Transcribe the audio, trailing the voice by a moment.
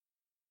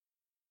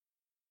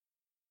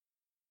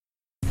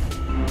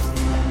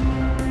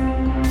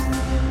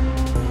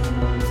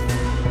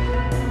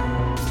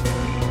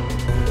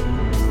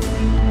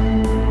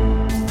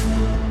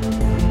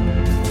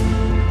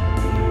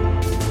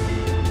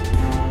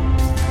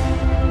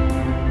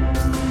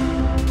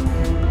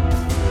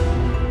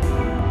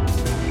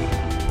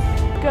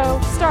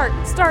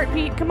start,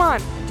 Pete. Come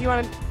on. Do you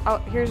want to? Oh,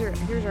 here's your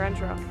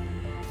intro.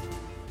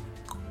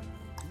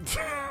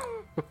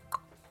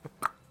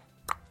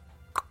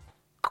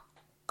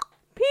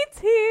 Pete's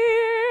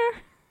here.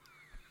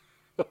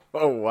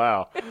 Oh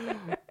wow.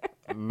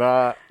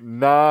 Not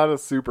a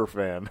super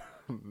fan.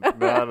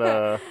 Not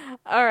a.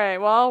 All right.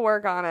 Well, I'll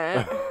work on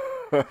it.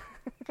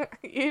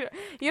 You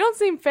don't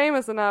seem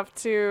famous enough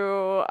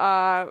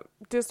to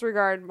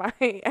disregard my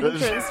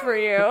entrance for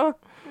you.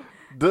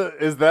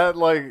 Is that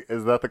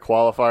the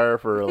qualifier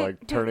for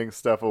like turning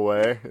stuff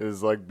away?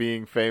 Is like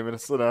being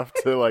famous enough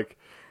to like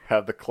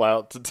have the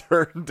clout to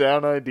turn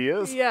down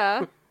ideas?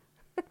 Yeah.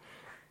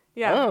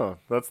 Yeah. Oh,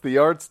 that's the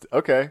arts.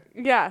 Okay.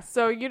 Yeah.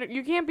 So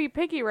you can't be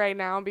picky right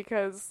now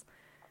because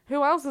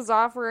who else is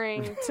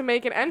offering to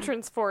make an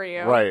entrance for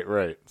you?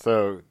 Right.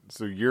 So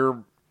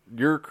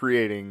you're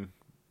creating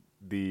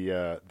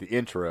the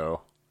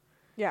intro.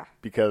 Yeah.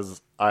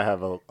 Because I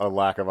have a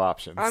lack of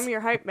options. I'm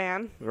your hype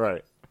man.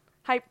 Right.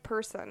 Hype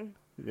person.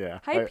 Yeah.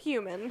 Hype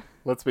human.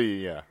 Let's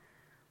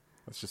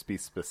just be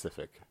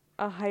specific.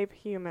 A hype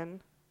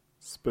human.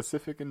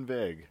 Specific and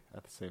vague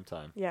at the same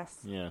time. Yes.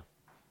 Yeah.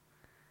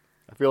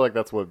 I feel like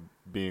that's what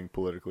being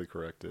politically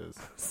correct is.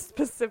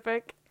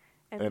 Specific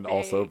and vague.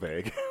 Also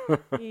vague.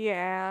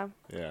 Yeah.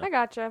 Yeah. I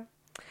gotcha.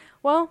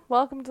 Well,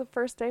 welcome to the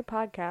First Day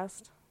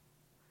Podcast.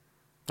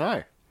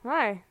 Hi.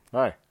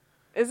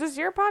 Is this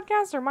your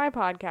podcast or my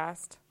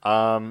podcast?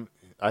 I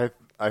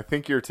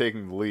think you're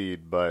taking the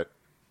lead, but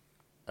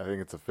I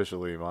think it's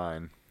officially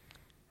mine.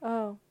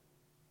 Oh.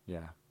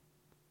 Yeah.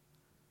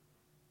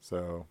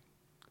 So,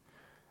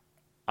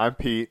 I'm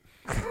Pete.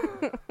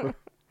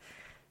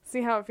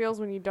 See how it feels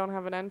when you don't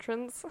have an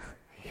entrance?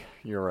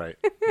 You're right.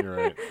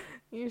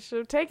 You should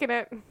have taken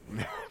it.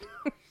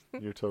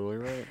 You're totally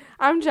right.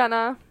 I'm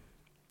Jenna.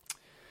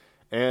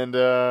 And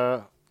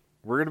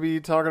we're going to be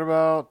talking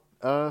about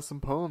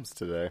some poems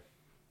today.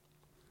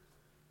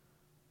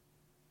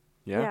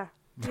 Yeah?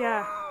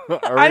 Yeah.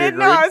 I didn't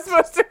know I was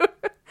supposed to.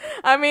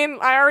 I mean,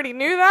 I already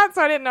knew that,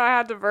 so I didn't know I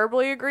had to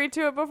verbally agree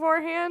to it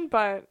beforehand,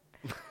 but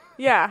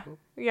yeah,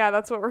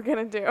 that's what we're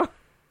going to do.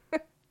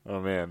 Oh,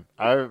 man.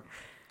 I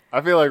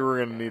feel like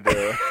we're going to need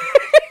to...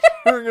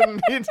 we're going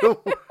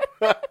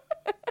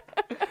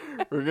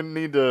to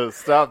need to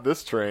stop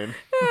this train.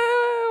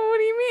 What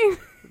do you mean?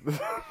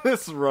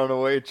 This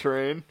runaway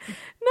train.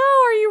 No,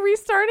 are you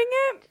restarting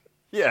it?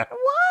 Yeah.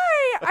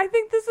 Why? I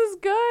think this is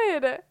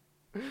good.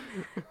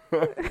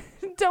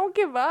 Don't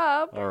give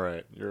up. All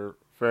right. You're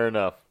fair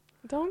enough.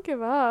 Don't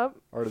give up.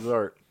 Art is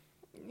art.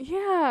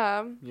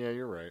 Yeah. Yeah,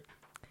 you're right.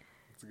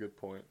 That's a good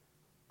point.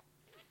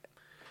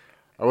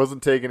 I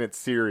wasn't taking it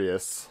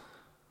serious.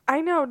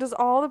 I know. Does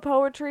all the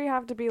poetry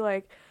have to be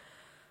like,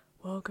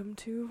 welcome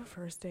to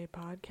First Day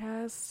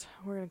Podcast.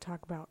 We're going to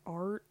talk about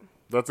art.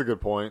 That's a good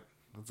point.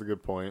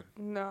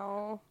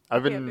 No.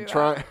 I've been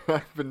trying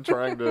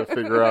to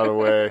figure out a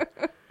way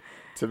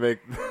to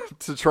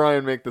try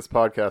and make this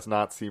podcast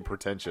not seem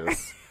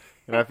pretentious.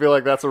 And I feel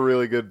like that's a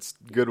really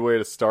good way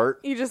to start.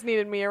 You just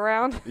needed me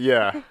around.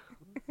 Yeah.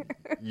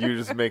 You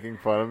just making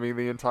fun of me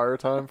the entire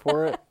time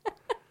for it.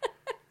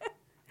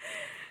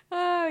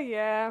 Oh,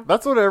 yeah. I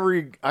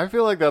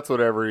feel like that's what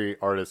every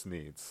artist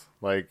needs.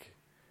 Like,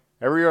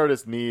 every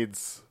artist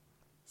needs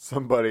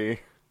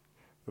somebody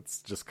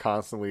that's just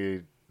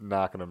constantly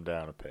knocking them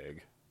down a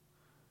peg.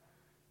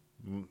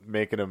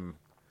 Making them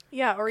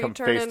or you come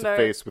turn face into to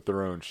face with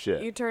their own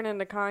shit. You turn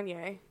into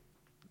Kanye.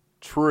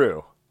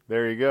 True.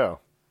 There you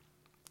go.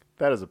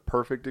 That is a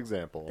perfect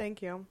example.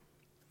 Thank you.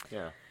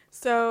 Yeah.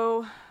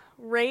 So,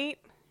 rate,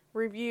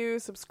 review,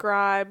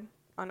 subscribe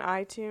on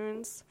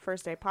iTunes,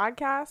 First Day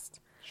Podcast.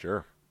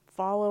 Sure.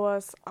 Follow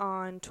us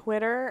on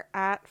Twitter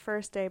at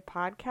First Day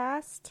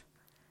Podcast.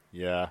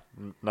 Yeah.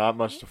 Not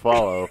much to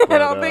follow. I but,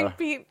 don't think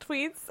Pete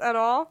tweets at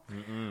all.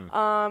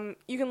 Mm-mm.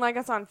 You can like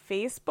us on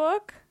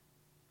Facebook.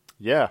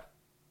 Yeah.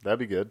 That'd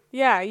be good.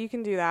 Yeah, you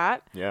can do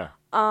that. Yeah.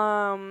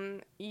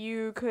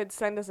 You could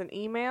send us an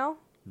email.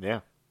 Yeah.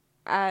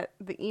 At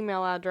the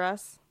email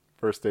address.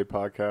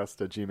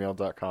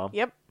 firstdaypodcast@gmail.com.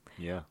 Yep.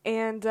 Yeah.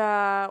 And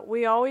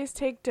we always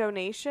take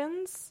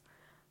donations,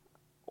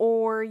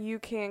 or you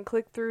can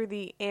click through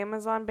the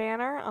Amazon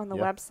banner on the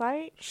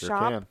website. Sure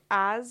shop can.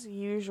 as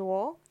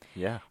usual.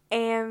 Yeah.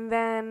 And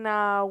then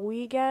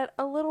we get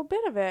a little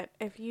bit of it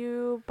if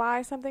you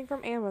buy something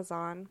from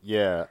Amazon.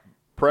 Yeah.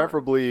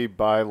 Preferably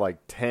buy like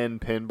 10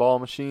 pinball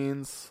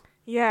machines.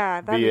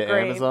 Yeah, that'd via be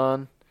great.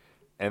 Amazon,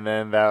 and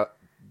then that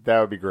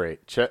would be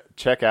great.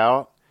 Check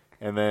out,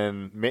 and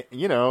then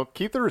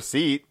keep the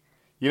receipt.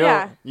 You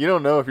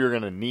don't know if you're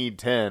gonna need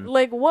 10.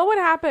 Like, what would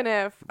happen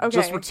if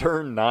just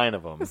return 9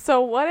 of them?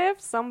 So what if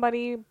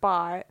somebody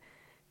bought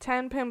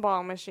 10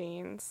 pinball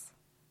machines,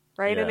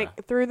 right, and it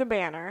through the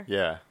banner?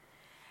 Yeah.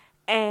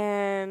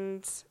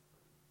 And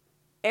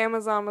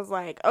Amazon was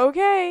like,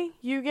 okay,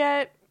 you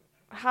get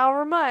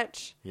however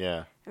much.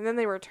 Yeah. And then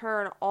they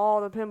return all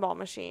the pinball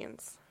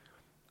machines.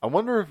 I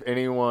wonder if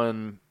any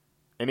other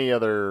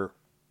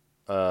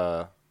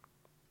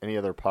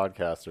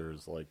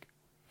podcasters like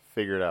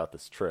figured out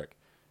this trick.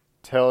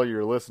 Tell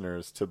your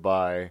listeners to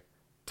buy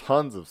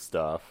tons of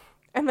stuff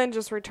and then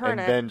just return and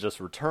it. then just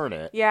return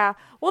it. Yeah.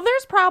 Well,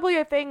 there's probably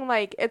a thing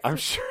like it's. I'm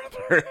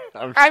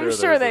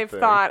sure they've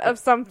thought of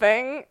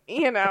something.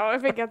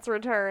 If it gets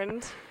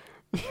returned.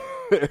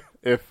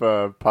 If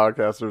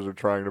podcasters are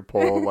trying to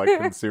pull like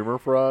consumer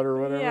fraud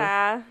or whatever.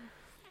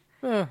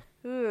 Yeah.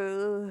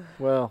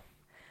 Well.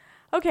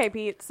 Okay,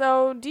 Pete.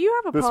 So, do you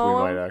have a poem? This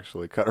we might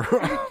actually cut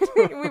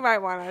around. We might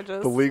want to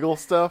just the legal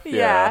stuff.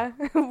 Yeah.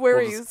 Where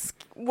we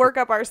work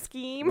up our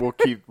scheme.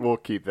 We'll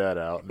keep that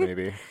out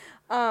maybe.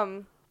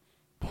 Pulling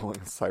a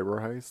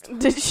cyber heist.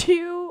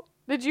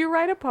 Did you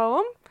write a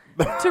poem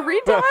to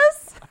read to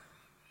us?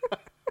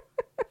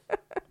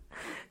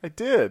 I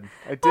did.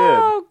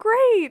 Oh,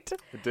 great.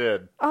 I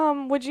did.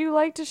 Would you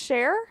like to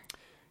share?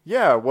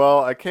 Yeah,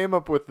 well, I came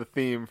up with the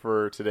theme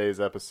for today's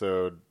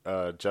episode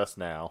just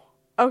now.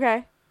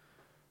 Okay.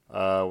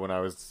 When I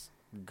was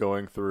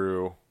going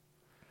through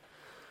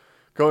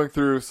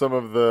some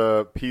of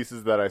the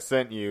pieces that I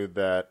sent you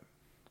that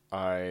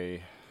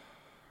I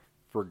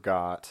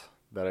forgot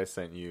that I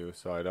sent you,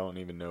 so I don't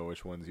even know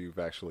which ones you've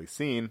actually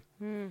seen.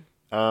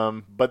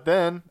 But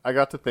then I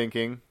got to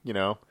thinking,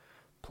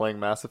 playing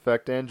Mass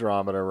Effect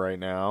Andromeda right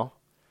now,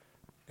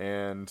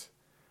 and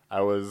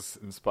I was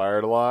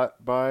inspired a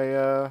lot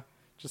by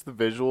just the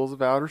visuals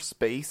of outer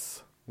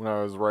space when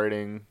I was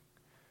writing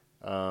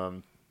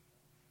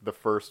the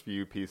first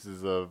few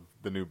pieces of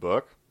the new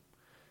book.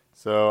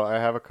 So I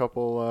have a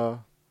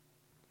couple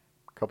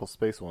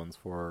space ones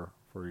for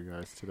you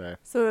guys today.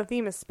 So the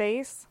theme is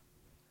space?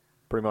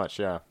 Pretty much,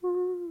 yeah.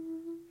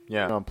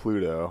 Yeah, on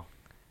Pluto.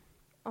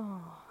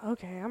 Oh,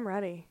 okay, I'm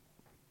ready.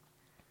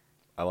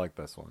 I like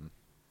this one.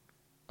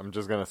 I'm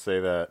just going to say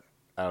that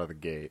out of the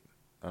gate.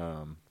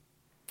 That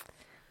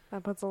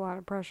puts a lot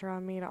of pressure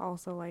on me to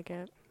also like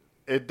it.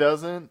 It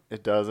doesn't.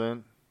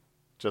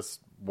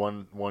 Just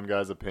one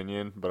guy's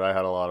opinion, but I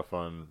had a lot of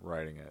fun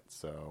writing it.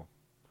 So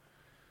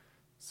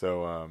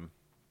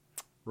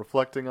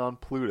reflecting on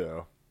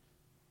Pluto.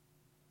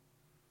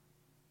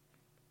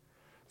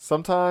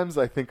 Sometimes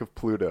I think of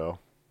Pluto,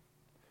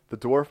 the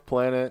dwarf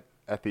planet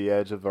at the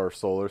edge of our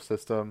solar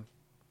system.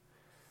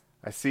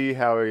 I see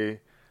how he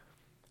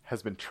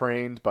has been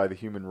trained by the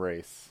human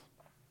race.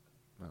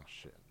 Oh,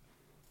 shit.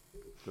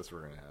 This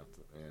we're going to have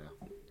to, yeah.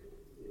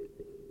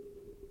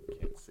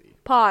 Can't see.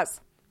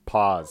 Pause.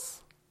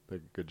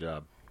 Good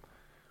job.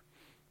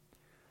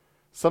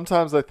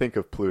 Sometimes I think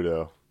of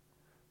Pluto,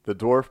 the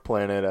dwarf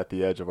planet at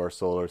the edge of our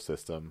solar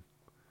system.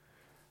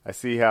 I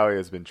see how he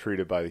has been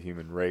treated by the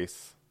human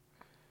race.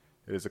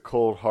 It is a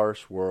cold,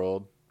 harsh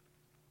world,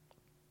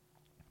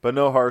 but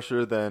no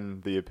harsher than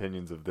the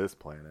opinions of this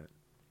planet.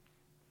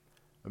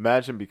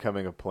 Imagine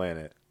becoming a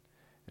planet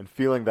and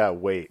feeling that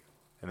weight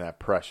and that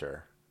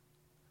pressure.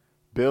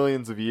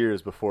 Billions of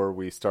years before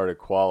we started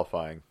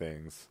qualifying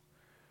things,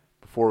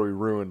 before we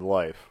ruined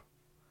life.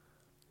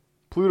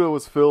 Pluto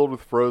was filled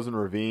with frozen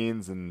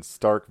ravines and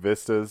stark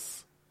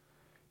vistas.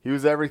 He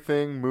was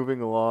everything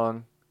moving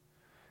along,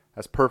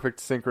 as perfect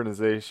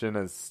synchronization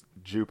as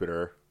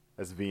Jupiter,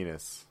 as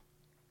Venus,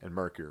 and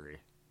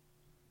Mercury.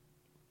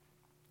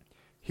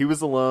 He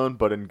was alone,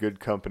 but in good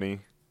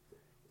company,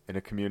 in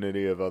a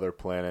community of other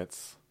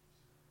planets,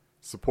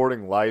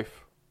 supporting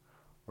life,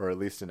 or at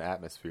least an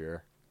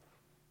atmosphere.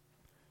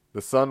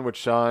 The sun would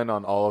shine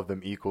on all of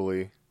them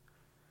equally.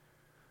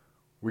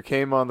 We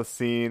came on the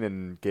scene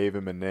and gave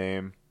him a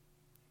name.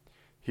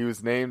 He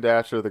was named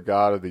after the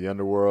god of the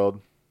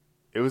underworld.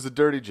 It was a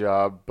dirty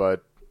job,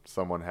 but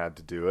someone had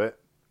to do it.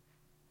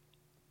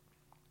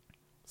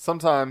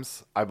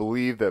 Sometimes I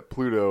believe that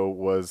Pluto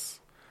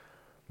was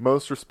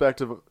most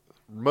respected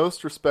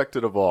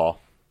of all,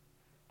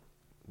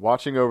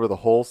 watching over the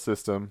whole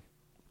system,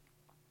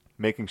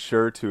 making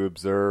sure to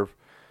observe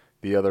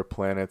the other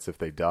planets if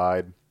they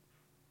died.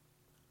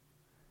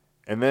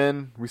 And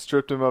then we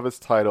stripped him of his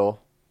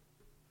title,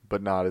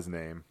 but not his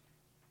name.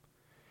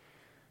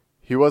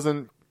 He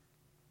wasn't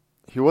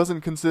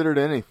considered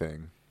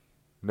anything.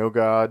 No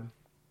god,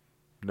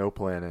 no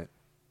planet.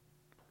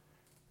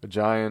 A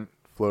giant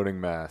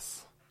floating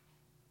mass,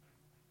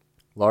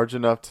 large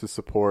enough to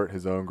support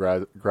his own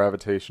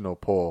gravitational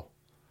pull.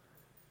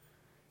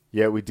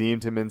 Yet we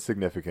deemed him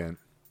insignificant.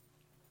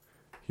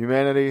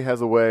 Humanity has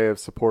a way of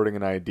supporting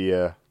an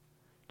idea,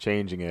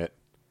 changing it,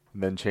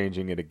 and then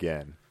changing it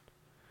again.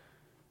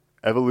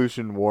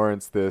 Evolution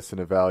warrants this in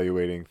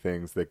evaluating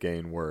things that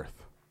gain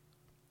worth.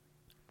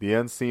 The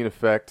unseen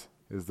effect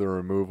is the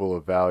removal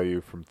of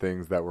value from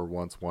things that were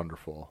once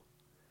wonderful.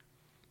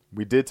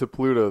 We did to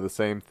Pluto the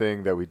same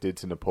thing that we did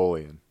to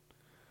Napoleon.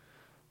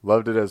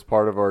 Loved it as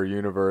part of our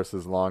universe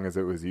as long as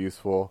it was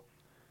useful,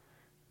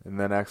 and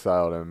then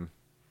exiled him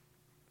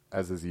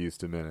as his use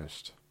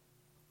diminished.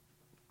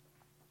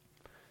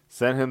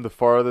 Sent him the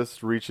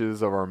farthest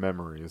reaches of our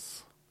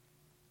memories.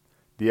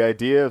 The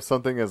idea of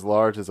something as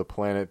large as a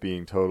planet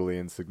being totally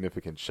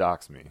insignificant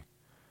shocks me.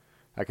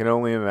 I can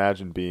only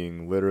imagine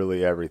being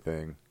literally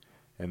everything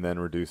and then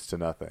reduced to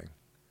nothing.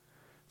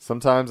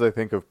 Sometimes I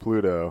think of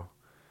Pluto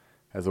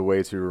as a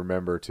way to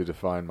remember to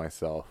define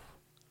myself.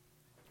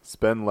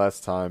 Spend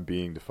less time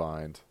being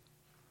defined.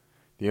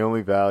 The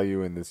only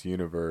value in this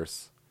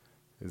universe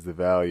is the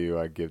value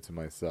I give to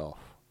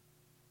myself.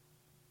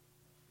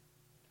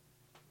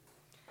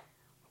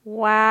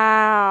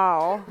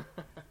 Wow.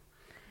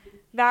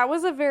 That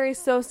was a very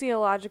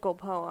sociological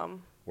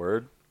poem.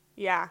 Word?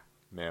 Yeah.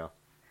 Yeah.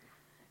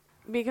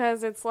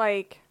 Because it's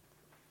like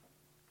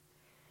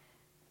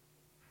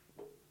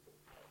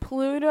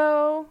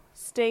Pluto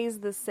stays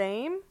the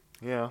same,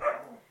 Yeah.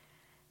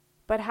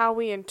 but how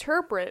we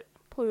interpret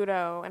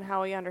Pluto and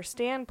how we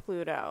understand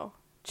Pluto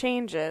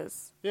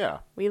changes. Yeah.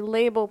 We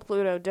label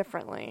Pluto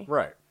differently.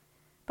 Right.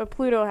 But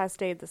Pluto has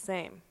stayed the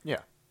same.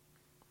 Yeah.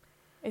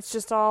 It's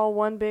just all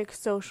one big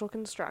social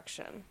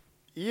construction.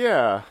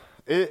 Yeah.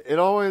 It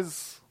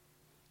always,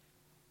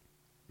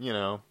 you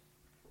know,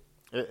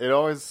 it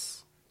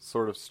always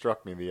sort of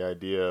struck me, the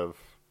idea of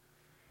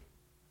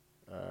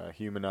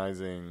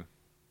humanizing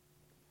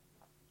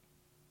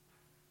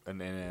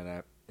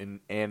an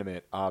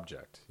inanimate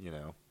object, you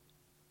know.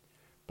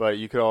 But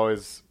you could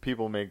always,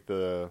 people make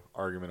the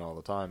argument all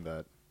the time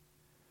that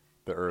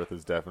the Earth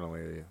is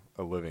definitely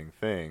a living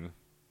thing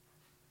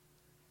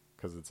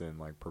because it's in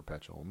like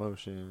perpetual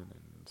motion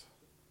and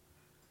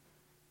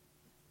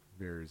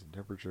varies in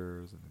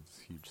temperatures and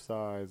it's huge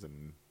size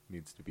and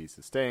needs to be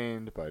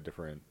sustained by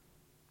different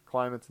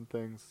climates and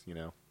things, you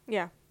know.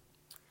 Yeah.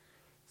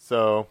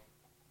 So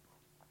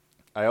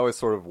I always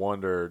sort of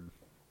wondered,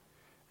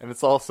 and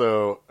it's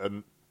also,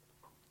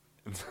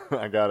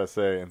 I gotta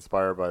say,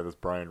 inspired by this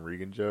Brian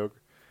Regan joke,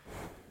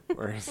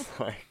 where it's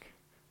like,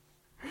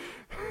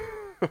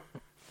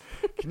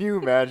 can you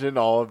imagine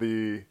all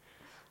the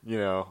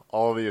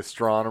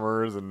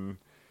astronomers and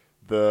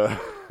the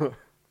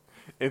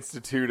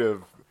Institute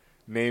of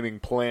Naming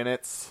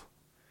Planets?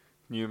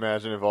 Can you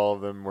imagine if all of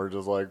them were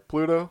just like,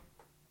 Pluto,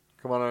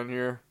 come on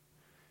here,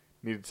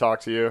 need to talk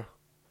to you.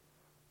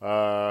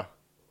 So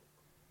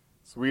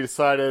we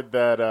decided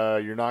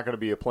that you're not going to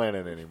be a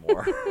planet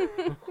anymore.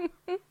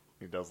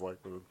 He does like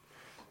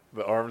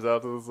the arms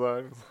out to the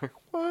side. It's like,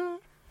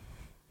 what?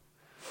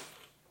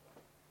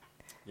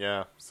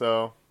 Yeah,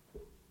 so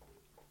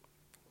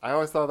I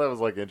always thought that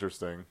was like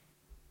interesting,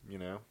 you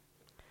know?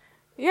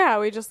 Yeah,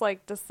 we just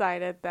like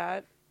decided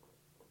that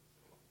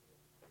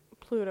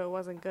Pluto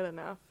wasn't good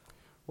enough.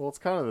 Well, it's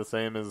kind of the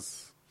same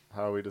as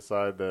how we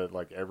decide that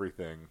like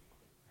everything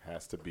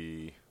has to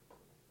be,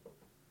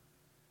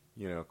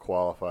 you know,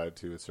 qualified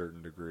to a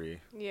certain degree.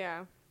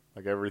 Yeah.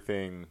 Like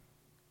everything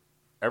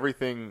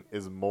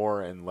is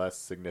more and less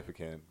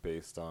significant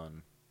based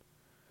on,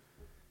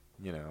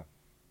 you know,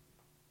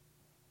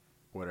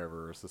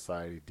 whatever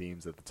society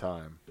deems at the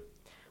time.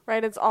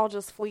 Right, it's all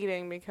just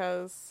fleeting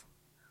because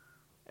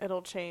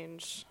it'll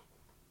change.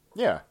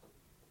 Yeah.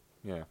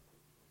 Yeah.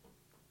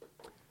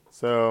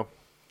 So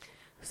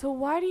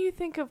why do you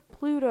think of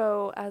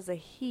Pluto as a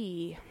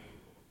he?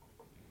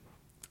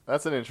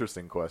 that's an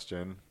interesting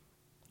question.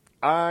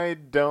 I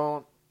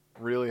don't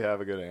really have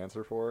a good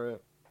answer for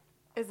it.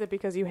 Is it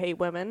because you hate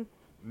women?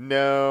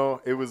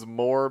 No, it was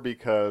more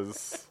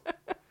because...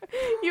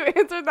 You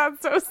answered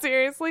that so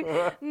seriously.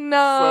 So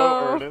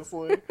No.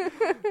 earnestly.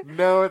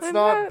 No, it's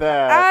not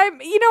that.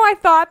 I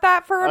thought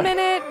that for a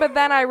minute, but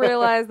then I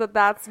realized that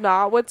that's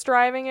not what's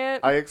driving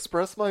it. I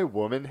express my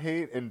woman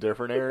hate in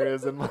different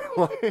areas in my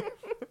life.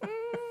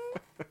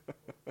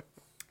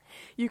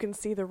 You can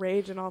see the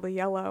rage in all the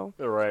yellow.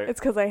 Right.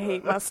 It's because I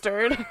hate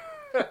mustard.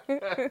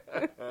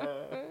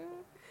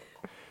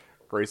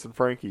 Grace and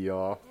Frankie,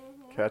 y'all.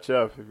 Mm-hmm. Catch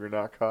up if you're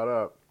not caught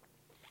up.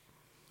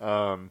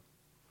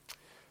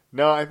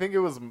 No, I think it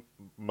was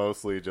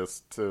mostly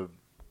just to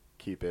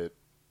keep it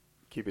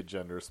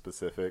gender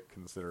specific,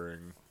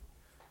 considering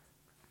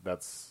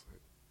that's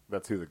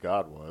who the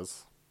god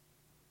was.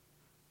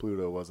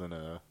 Pluto wasn't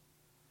a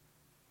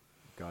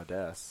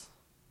goddess.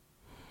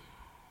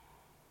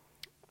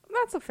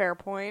 That's a fair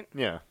point.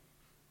 Yeah.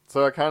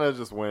 So I kind of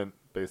just went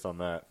based on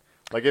that.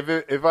 Like if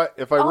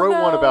I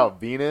wrote one about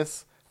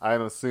Venus,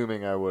 I'm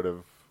assuming I would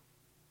have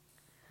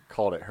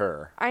called it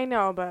her. I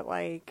know, but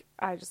like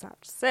I just have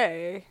to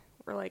say,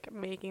 we're like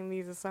making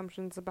these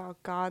assumptions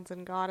about gods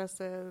and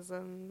goddesses,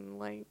 and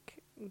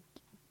like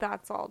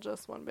that's all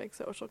just one big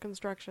social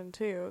construction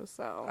too.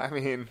 So I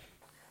mean,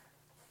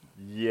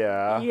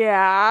 yeah.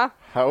 Yeah.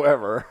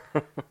 However,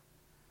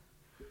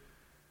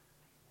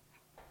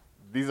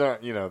 these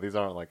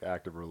aren't like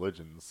active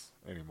religions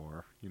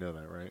anymore. You know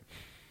that, right?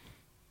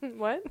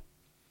 What?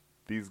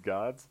 These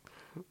gods?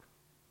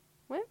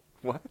 What?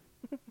 What?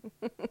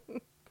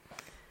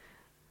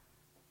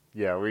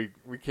 Yeah, we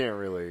can't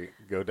really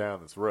go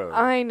down this road.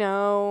 I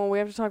know. We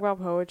have to talk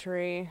about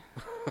poetry.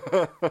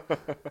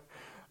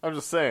 I'm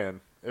just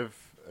saying,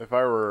 if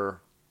I were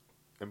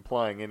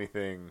implying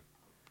anything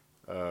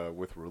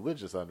with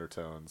religious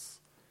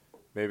undertones,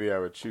 maybe I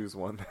would choose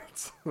one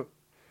that's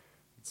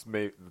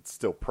that's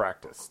still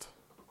practiced.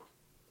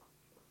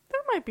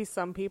 There might be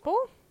some people.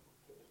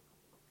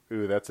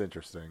 Ooh, that's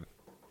interesting.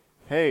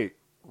 Hey,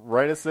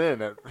 write us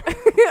in at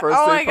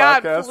Oh my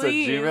God, firstdaypodcast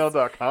please.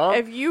 @gmail.com.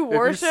 If you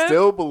worship... If you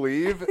still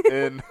believe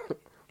in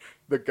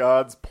the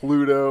gods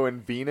Pluto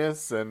and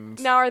Venus,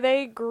 and Now, are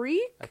they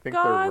Greek I think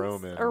gods they're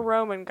Roman. or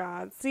Roman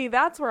gods? See,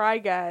 that's where I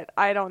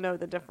don't know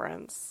the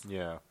difference.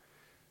 Yeah.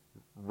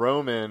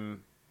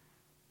 Roman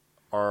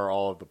are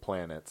all of the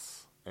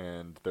planets,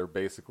 and they're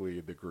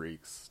basically the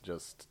Greeks,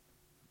 just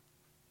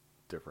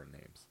different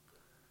names.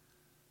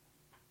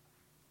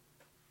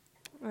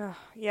 Ugh,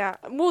 yeah,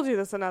 we'll do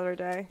this another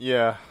day.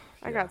 Yeah.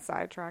 I got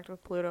sidetracked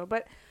with Pluto,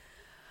 but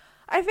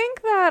I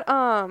think that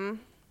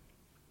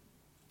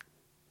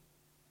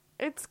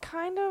it's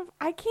kind of,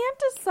 I can't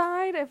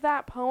decide if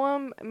that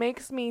poem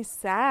makes me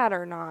sad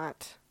or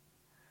not.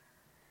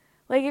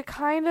 Like, it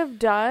kind of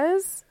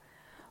does,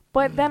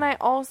 but then I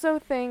also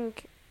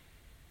think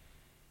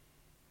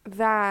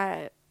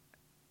that,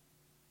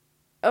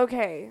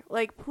 okay,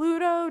 like,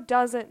 Pluto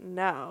doesn't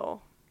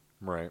know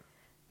Right.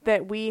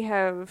 that we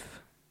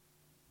have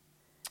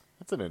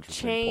That's an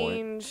interesting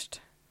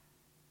changed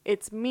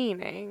its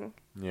meaning.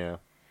 point. Yeah.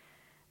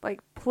 Like,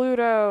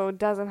 Pluto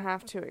doesn't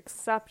have to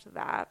accept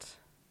that.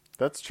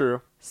 That's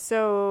true.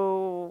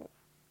 So,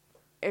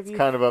 if It's you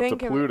kind of up to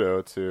think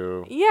Pluto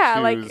to Yeah,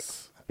 like,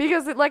 choose.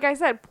 because, like I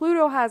said,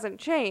 Pluto hasn't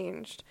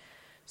changed.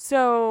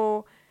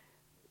 So,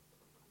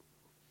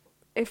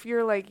 if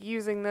you're, like,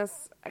 using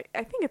this,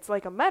 I think it's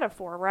like a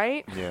metaphor,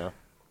 right? Yeah.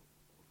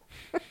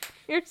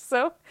 You're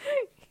so,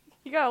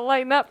 you gotta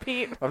lighten up,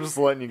 Pete. I'm just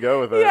letting you go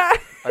with it. Yeah.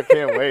 I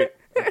can't wait.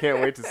 I can't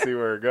wait to see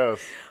where it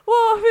goes.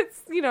 Well, if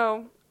it's,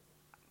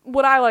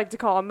 what I like to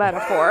call a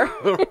metaphor.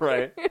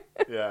 Right.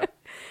 Yeah.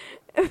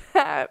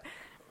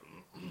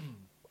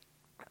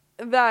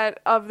 that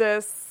of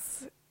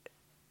this,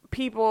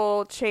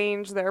 people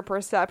change their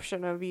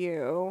perception of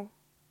you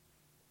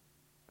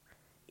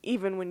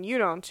even when you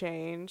don't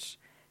change,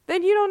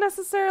 then you don't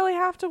necessarily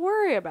have to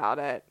worry about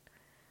it.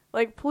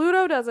 Like,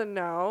 Pluto doesn't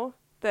know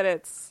that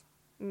it's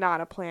not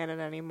a planet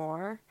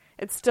anymore.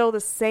 It's still the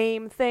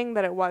same thing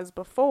that it was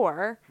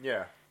before,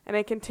 Yeah. and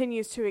it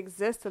continues to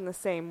exist in the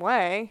same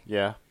way.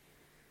 Yeah.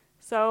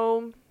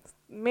 So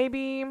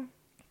maybe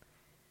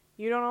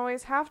you don't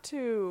always have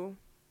to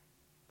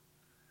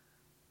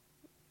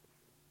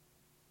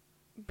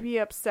be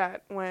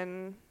upset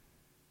when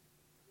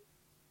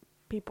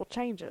people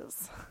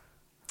changes.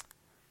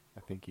 I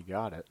think you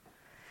got it.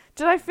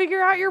 Did I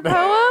figure out your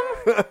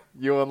poem?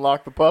 You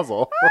unlock the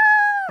puzzle.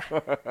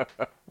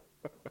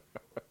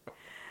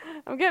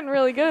 I'm getting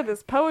really good at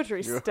this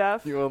poetry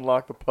stuff. You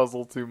unlock the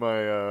puzzle to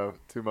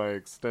my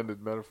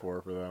extended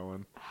metaphor for that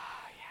one.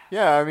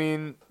 Yeah, I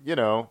mean,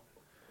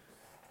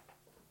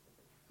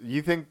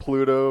 you think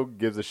Pluto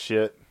gives a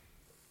shit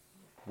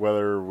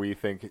whether we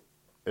think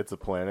it's a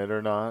planet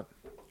or not?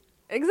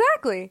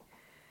 Exactly.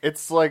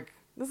 It's like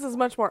This is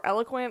much more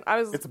eloquent. I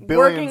was it's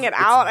working it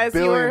out as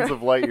you were. billions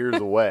of light years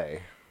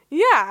away.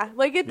 Yeah,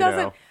 like it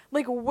doesn't. know?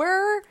 Like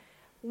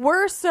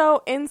we're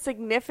so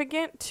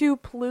insignificant to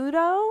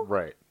Pluto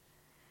Right.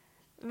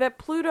 that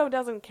Pluto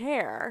doesn't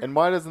care. And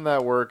why doesn't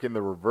that work in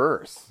the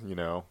reverse?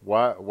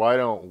 Why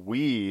don't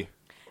we?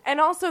 And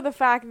also the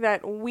fact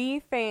that we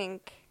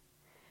think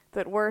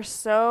that we're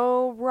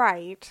so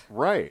right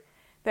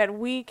that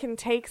we can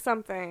take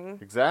something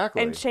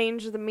Exactly. and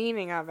change the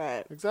meaning of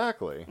it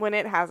Exactly. when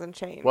it hasn't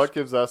changed. What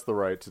gives us the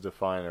right to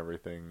define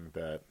everything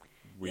that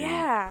we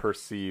Yeah.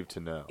 perceive to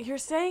know? You're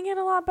saying it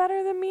a lot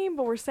better than me,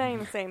 but we're saying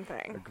the same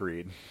thing.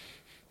 Agreed.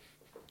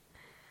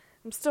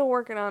 I'm still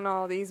working on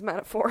all these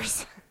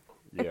metaphors.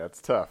 Yeah,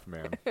 it's tough,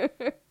 man.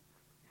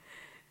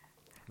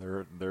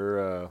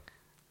 They're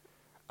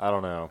I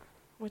don't know.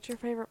 What's your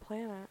favorite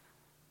planet?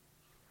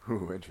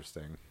 Ooh,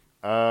 interesting.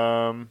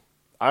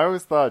 I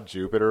always thought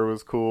Jupiter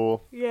was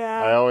cool.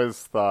 Yeah. I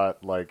always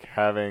thought like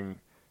having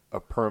a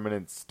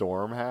permanent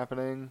storm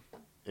happening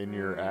in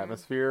your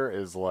atmosphere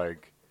is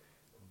like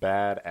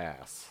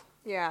badass.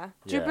 Yeah.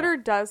 Yeah. Jupiter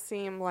does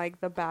seem like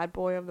the bad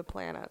boy of the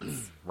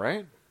planets.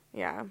 Right?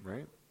 Yeah.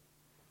 Right?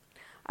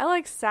 I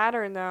like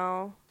Saturn,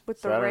 though,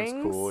 with the Saturn's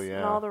rings cool, yeah.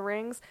 and all the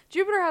rings.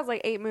 Jupiter has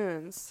like 8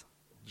 moons.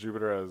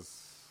 Jupiter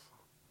has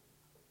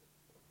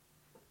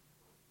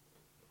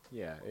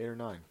 8 or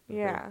 9. I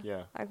Yeah. think.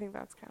 Yeah. I think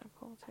that's kind of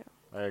cool, too.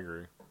 I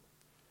agree.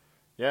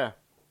 Yeah.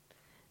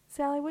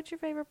 Sally, what's your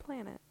favorite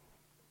planet?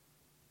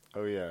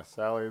 Oh yeah,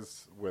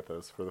 Sally's with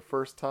us for the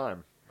first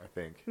time, I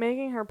think.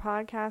 Making her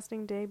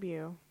podcasting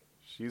debut.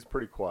 She's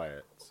pretty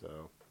quiet,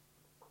 so.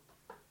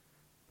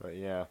 But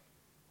yeah.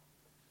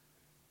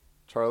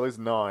 Charlie's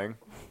gnawing,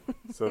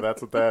 so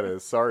that's what that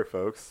is. Sorry,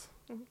 folks.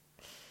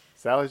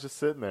 Sally's just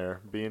sitting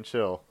there, being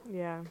chill.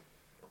 Yeah.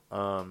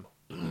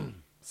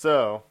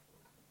 So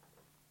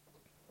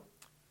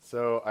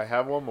I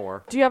have one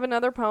more. Do you have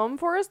another poem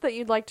for us that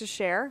you'd like to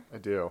share? I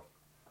do.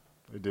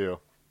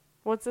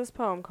 What's this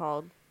poem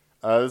called?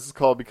 This is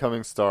called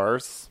Becoming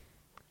Stars.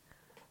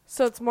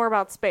 So it's more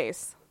about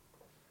space.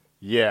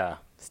 Yeah,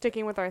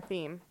 Sticking with our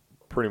theme.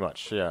 pretty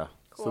much, yeah.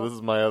 So Cool. this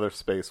is my other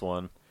space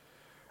one.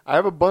 I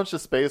have a bunch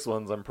of space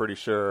ones, I'm pretty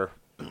sure.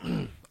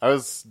 I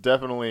was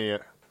definitely on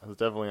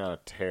a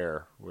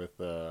tear with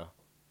the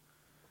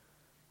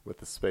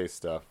space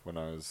stuff when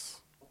I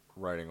was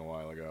writing a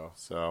while ago.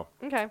 So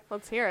Okay,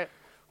 let's hear it.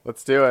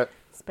 let's do it.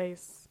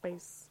 Space.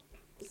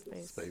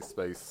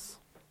 Space.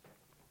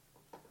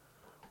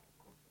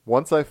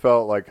 Once I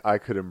felt like I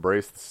could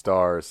embrace the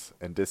stars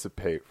and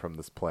dissipate from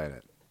this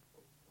planet.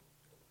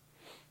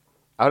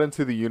 Out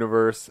into the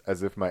universe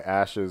as if my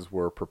ashes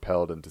were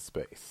propelled into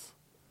space.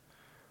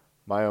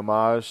 My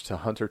homage to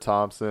Hunter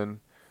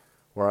Thompson,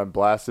 where I'm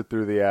blasted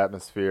through the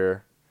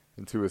atmosphere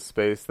into a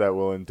space that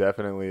will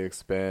indefinitely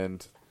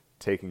expand,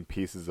 taking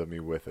pieces of me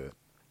with it.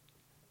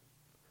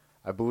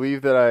 I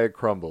believed that I had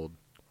crumbled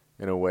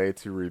in a way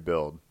to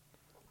rebuild.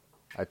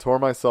 I tore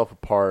myself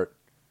apart,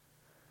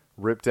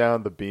 ripped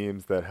down the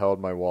beams that held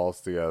my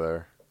walls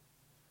together.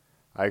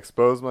 I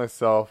exposed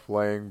myself,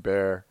 laying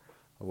bare,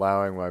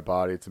 allowing my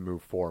body to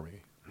move for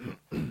me.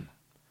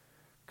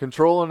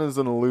 Control is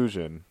an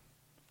illusion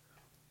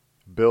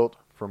built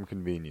from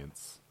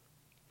convenience.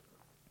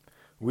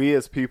 We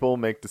as people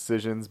make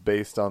decisions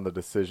based on the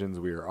decisions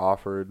we are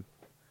offered.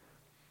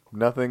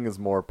 Nothing is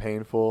more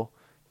painful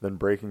than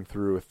breaking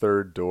through a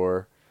third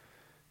door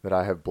that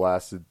I have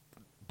blasted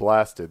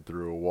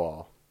through a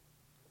wall.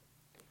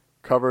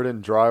 Covered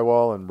in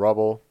drywall and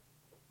rubble,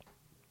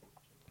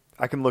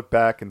 I can look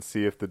back and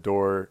see the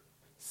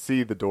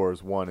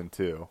doors 1 and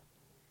 2.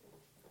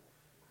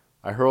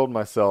 I hurled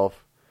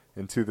myself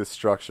into this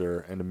structure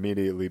and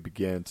immediately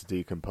began to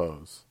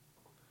decompose.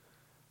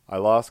 I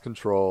lost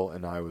control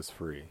and I was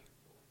free.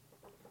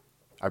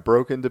 I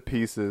broke into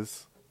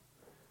pieces.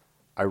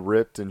 I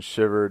ripped and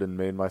shivered and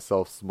made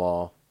myself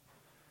small.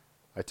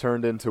 I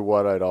turned into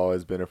what I'd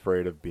always been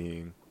afraid of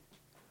being.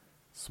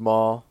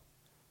 Small,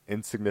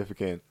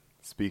 insignificant,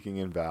 speaking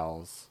in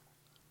vowels.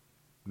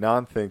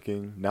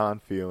 Non-thinking,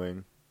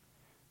 non-feeling,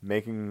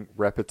 making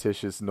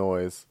repetitious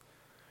noise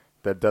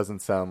that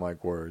doesn't sound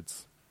like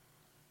words.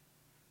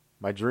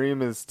 My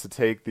dream is to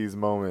take these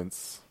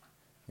moments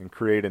and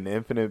create an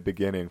infinite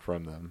beginning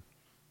from them.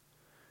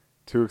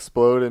 To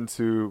explode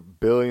into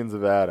billions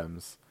of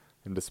atoms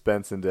and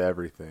dispense into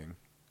everything.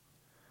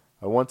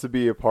 I want to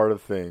be a part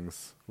of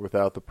things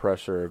without the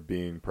pressure of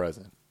being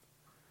present.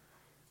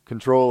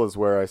 Control is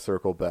where I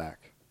circle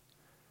back.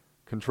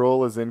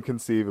 Control is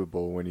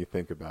inconceivable when you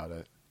think about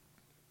it.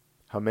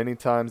 How many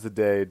times a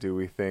day do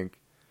we think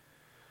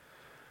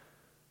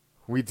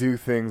we do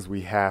things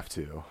we have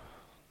to?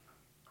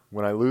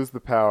 When I lose the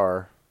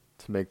power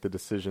to make the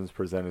decisions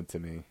presented to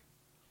me,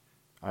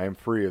 I am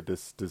free of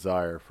this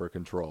desire for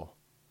control.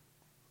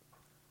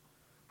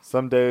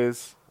 Some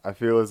days, I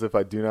feel as if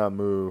I do not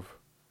move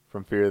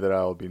from fear that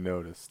I will be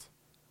noticed.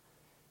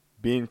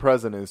 Being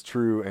present is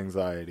true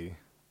anxiety.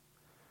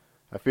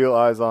 I feel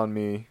eyes on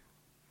me,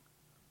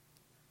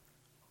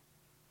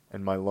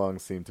 and my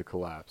lungs seem to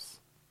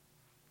collapse.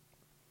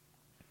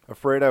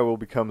 Afraid I will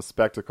become a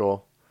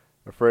spectacle,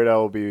 afraid I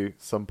will be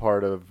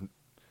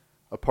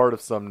a part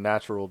of some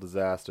natural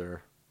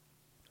disaster.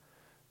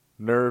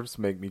 Nerves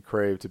make me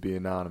crave to be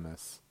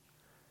anonymous.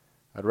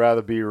 I'd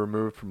rather be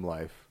removed from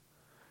life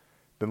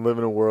than live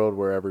in a world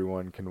where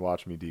everyone can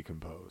watch me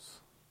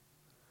decompose.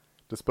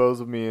 Dispose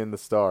of me in the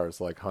stars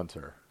like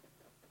Hunter.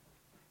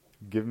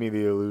 Give me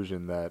the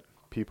illusion that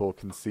people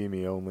can see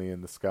me only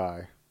in the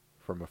sky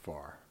from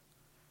afar.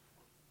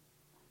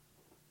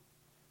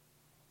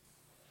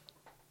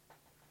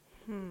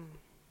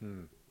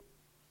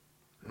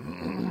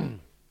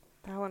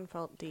 That one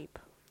felt deep.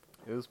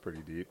 It was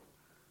pretty deep.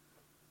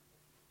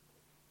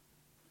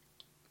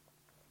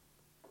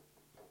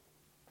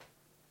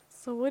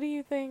 So what do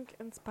you think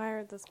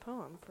inspired this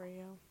poem for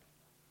you?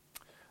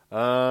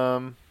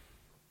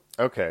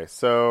 Okay,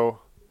 so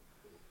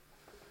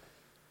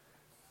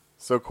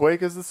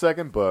Quake is the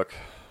second book,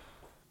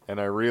 and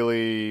I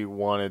really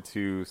wanted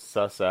to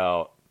suss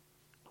out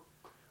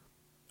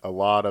a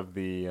lot of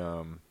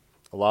the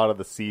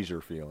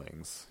seizure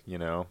feelings, you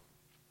know,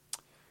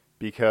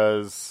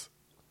 because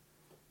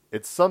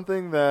it's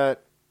something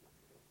that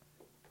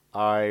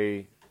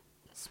I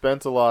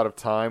spent a lot of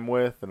time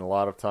with and a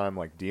lot of time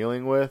like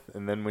dealing with,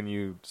 and then when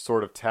you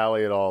sort of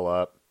tally it all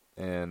up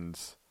and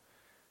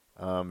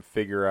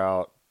figure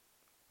out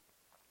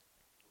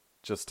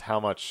just how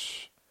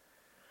much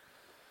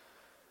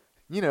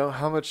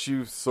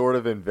you've sort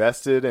of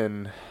invested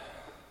in,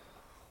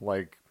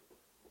 like,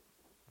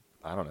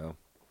 I don't know,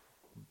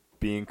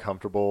 being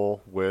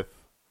comfortable with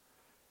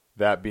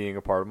that being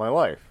a part of my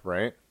life,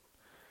 right?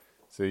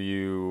 So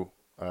you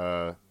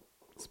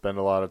spend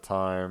a lot of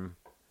time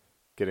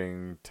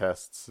getting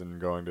tests and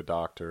going to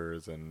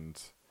doctors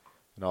and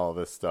all of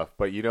this stuff,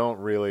 but you don't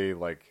really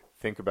like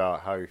think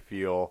about how you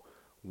feel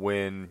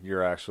when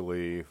you're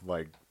actually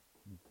like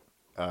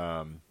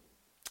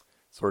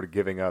sort of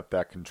giving up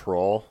that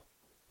control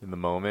in the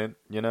moment,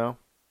 you know?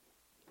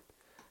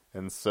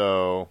 And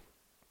so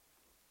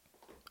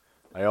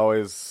I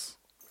always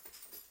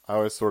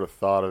sort of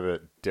thought of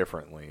it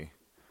differently,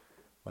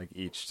 like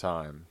each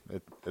time.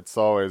 It's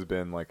always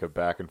been like a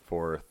back and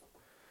forth,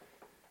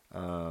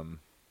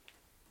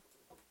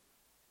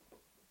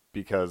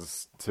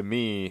 because to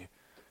me,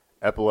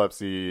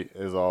 epilepsy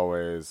is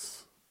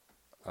always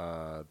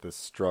this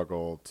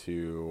struggle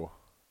to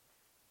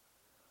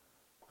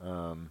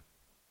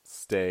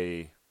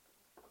stay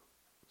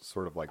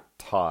sort of like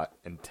taut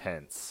and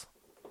tense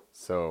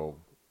so,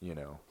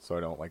 so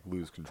I don't like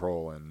lose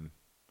control and,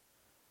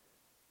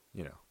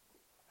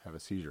 have a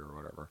seizure or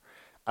whatever.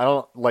 I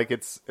don't like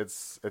it's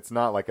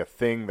not like a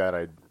thing that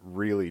I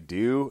really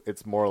do.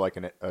 It's more like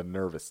a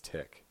nervous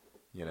tick,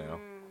 Yeah.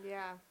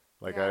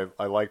 Like Yeah.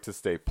 I like to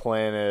stay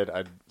planted.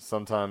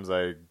 Sometimes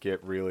I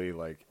get really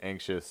like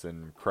anxious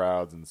in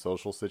crowds and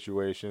social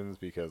situations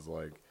because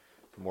like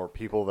the more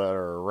people that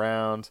are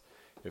around,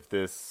 if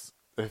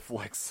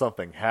like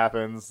something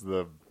happens,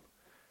 the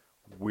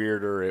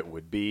weirder it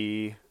would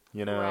be,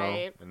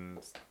 Right. And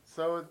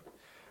so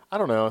I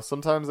don't know.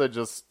 Sometimes I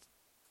just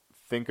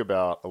think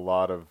about a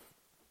lot of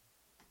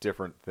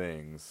different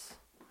things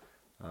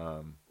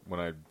when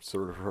I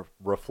sort of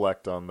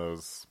reflect on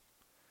those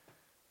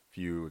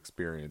few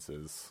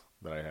experiences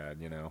that I had,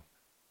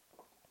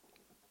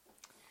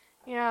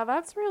 Yeah,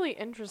 that's really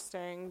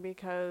interesting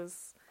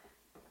because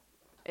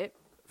it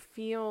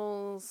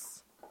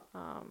feels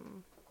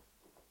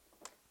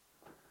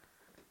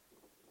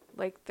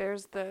like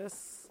there's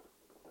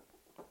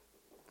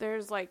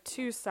like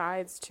two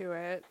sides to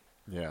it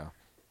Yeah.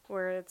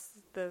 where it's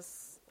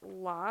this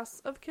loss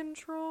of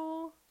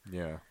control,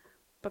 Yeah.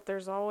 but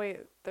there's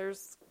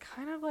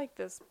kind of like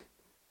this,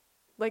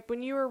 like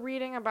when you were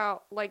reading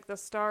about like the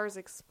stars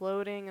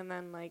exploding and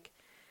then like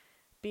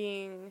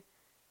being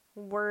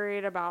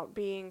worried about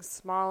being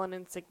small and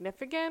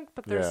insignificant,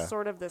 but there's Yeah.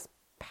 sort of this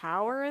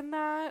power in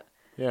that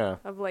Yeah.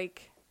 of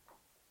like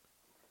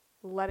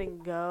letting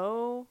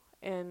go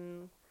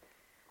and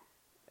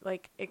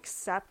like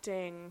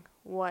accepting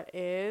what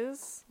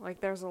is.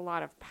 Like there's a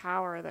lot of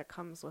power that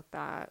comes with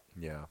that.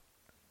 Yeah.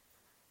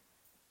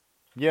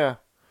 Yeah.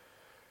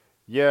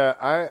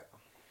 Yeah,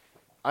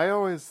 I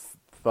always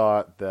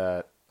thought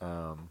that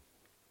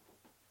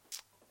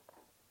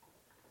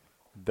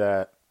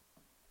that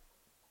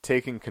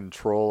taking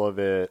control of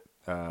it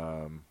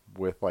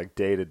with like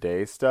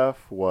day-to-day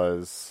stuff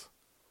was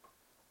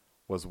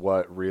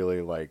what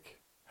really like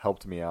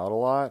helped me out a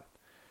lot.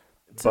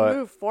 To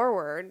move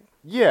forward.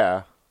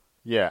 Yeah.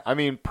 Yeah. I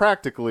mean,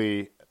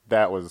 practically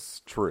that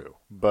was true.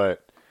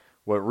 But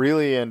what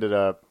really ended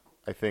up,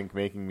 I think,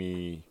 making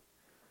me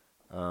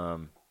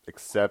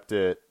accept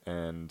it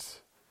and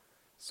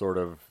sort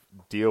of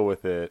deal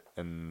with it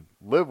and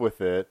live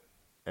with it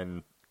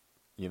and,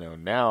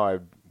 now I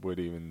would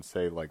even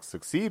say like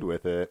succeed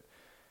with it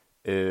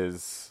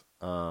is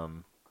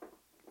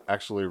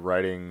actually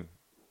writing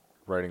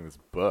this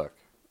book.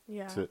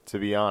 Yeah. To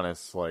be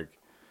honest, like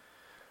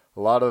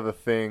a lot of the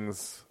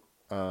things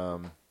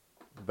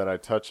that I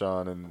touch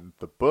on in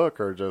the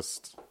book are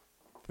just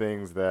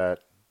things that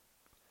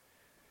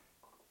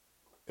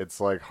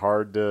it's like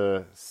hard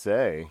to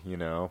say,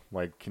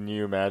 like can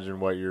you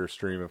imagine what your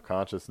stream of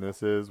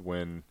consciousness is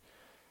when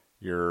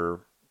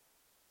your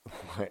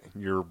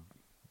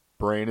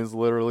brain is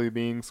literally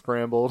being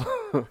scrambled?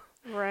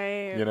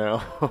 Right.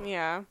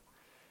 Yeah.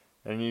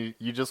 And you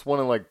just want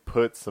to like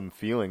put some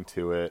feeling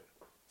to it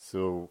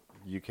so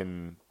you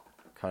can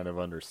kind of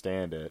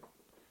understand it,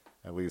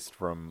 at least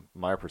from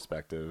my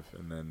perspective,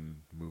 and then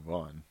move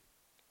on.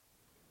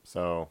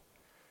 So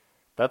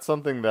that's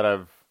something that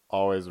I've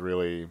always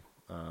really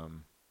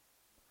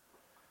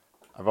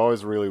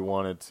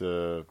wanted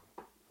to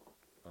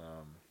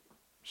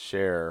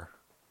share,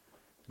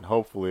 and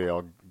hopefully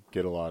I'll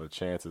get a lot of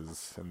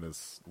chances in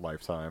this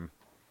lifetime.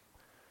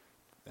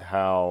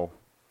 How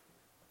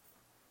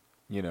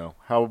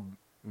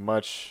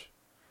much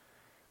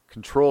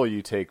control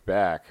you take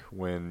back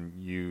when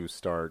you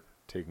start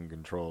taking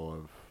control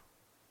of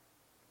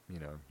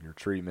your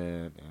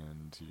treatment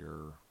and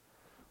your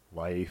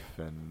life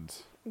and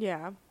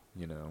Yeah.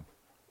 you know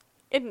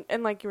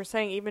And like you were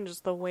saying, even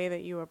just the way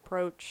that you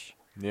approach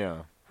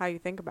yeah how you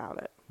think about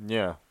it.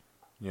 yeah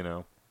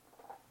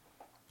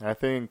I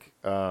think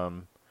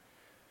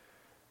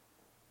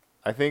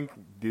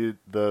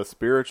the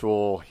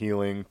spiritual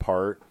healing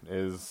part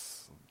is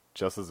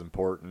just as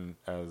important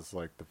as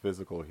like the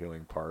physical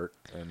healing part,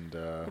 and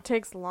It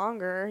takes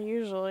longer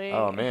usually.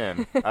 oh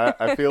man,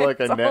 I feel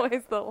like it's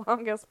always the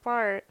longest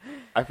part.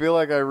 I feel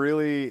like I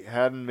really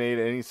hadn't made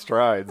any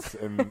strides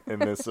in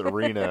this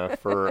arena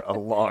for a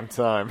long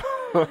time.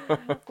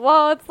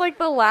 Well, it's like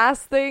the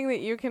last thing that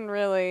you can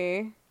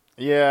really,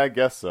 Yeah, I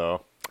guess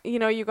so.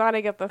 you got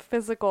to get the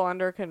physical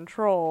under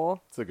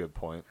control. It's a good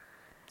point.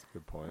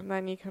 And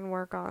then you can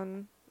work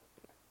on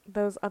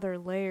those other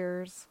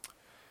layers.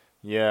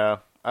 Yeah,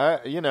 I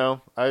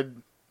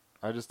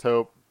just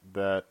hope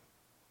that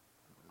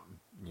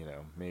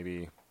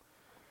maybe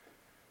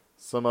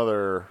some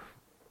other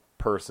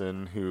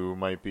person who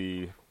might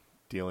be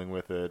dealing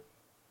with it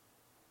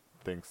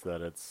thinks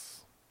that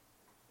it's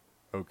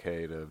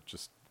okay to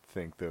just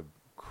think the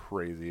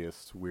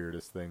craziest,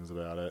 weirdest things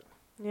about it.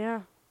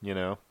 Yeah.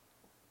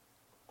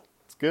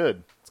 It's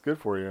good. It's good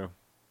for you. I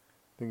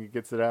think it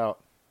gets it out.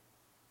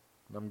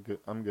 I'm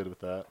good with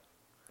that.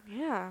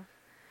 Yeah.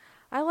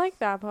 I like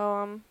that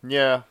poem.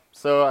 Yeah.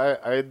 So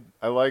I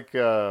like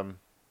the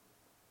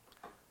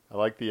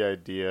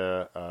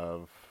idea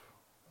of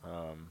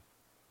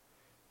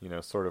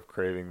sort of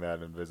craving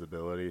that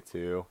invisibility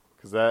too,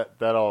 because that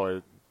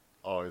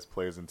always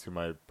plays into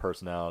my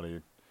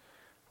personality.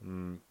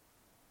 You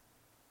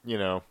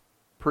know,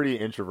 pretty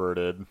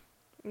introverted.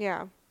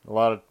 Yeah. A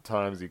lot of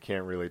times you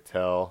can't really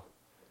tell.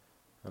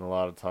 And a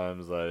lot of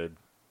times I,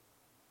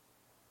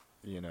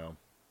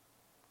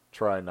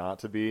 try not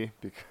to be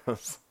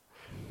because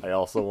I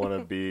also want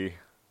to be,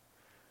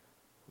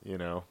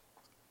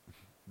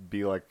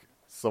 be like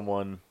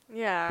someone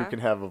who can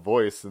have a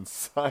voice in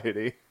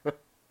society.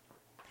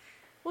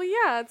 Well,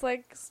 yeah, it's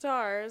like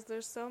stars.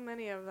 There's so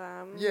many of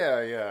them.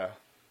 Yeah.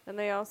 And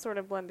they all sort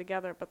of blend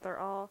together, but they're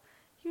all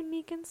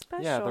unique and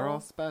special. Yeah, they're all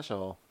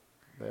special.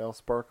 They all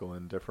sparkle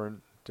in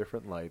different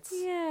lights.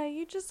 Yeah,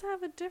 you just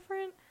have a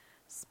different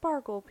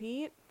sparkle,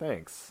 Pete.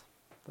 Thanks.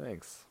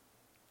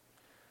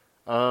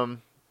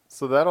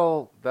 So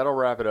that'll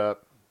wrap it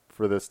up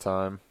for this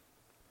time.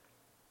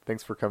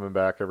 Thanks for coming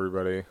back,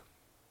 everybody.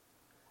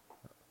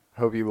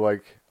 Hope you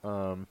like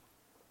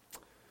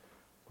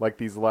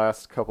these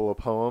last couple of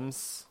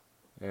poems,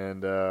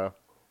 and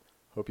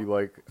hope you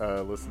like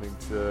listening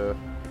to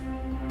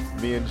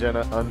me and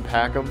Jenna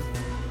unpack them.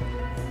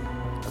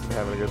 I've been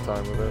having a good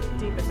time with it.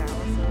 Deep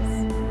analysis.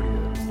 Pretty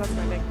good. That's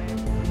my nickname.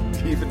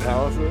 Deep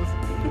analysis?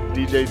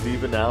 DJ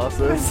Deep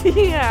Analysis?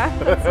 Yeah,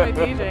 that's my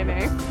DJ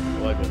name. I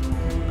like it.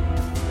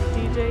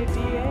 DJ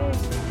DA.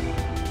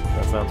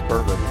 That sounds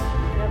perfect.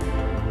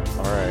 Yep.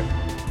 All right.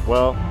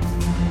 Well,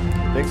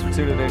 thanks for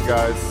tuning in,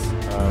 guys.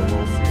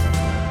 We'll see you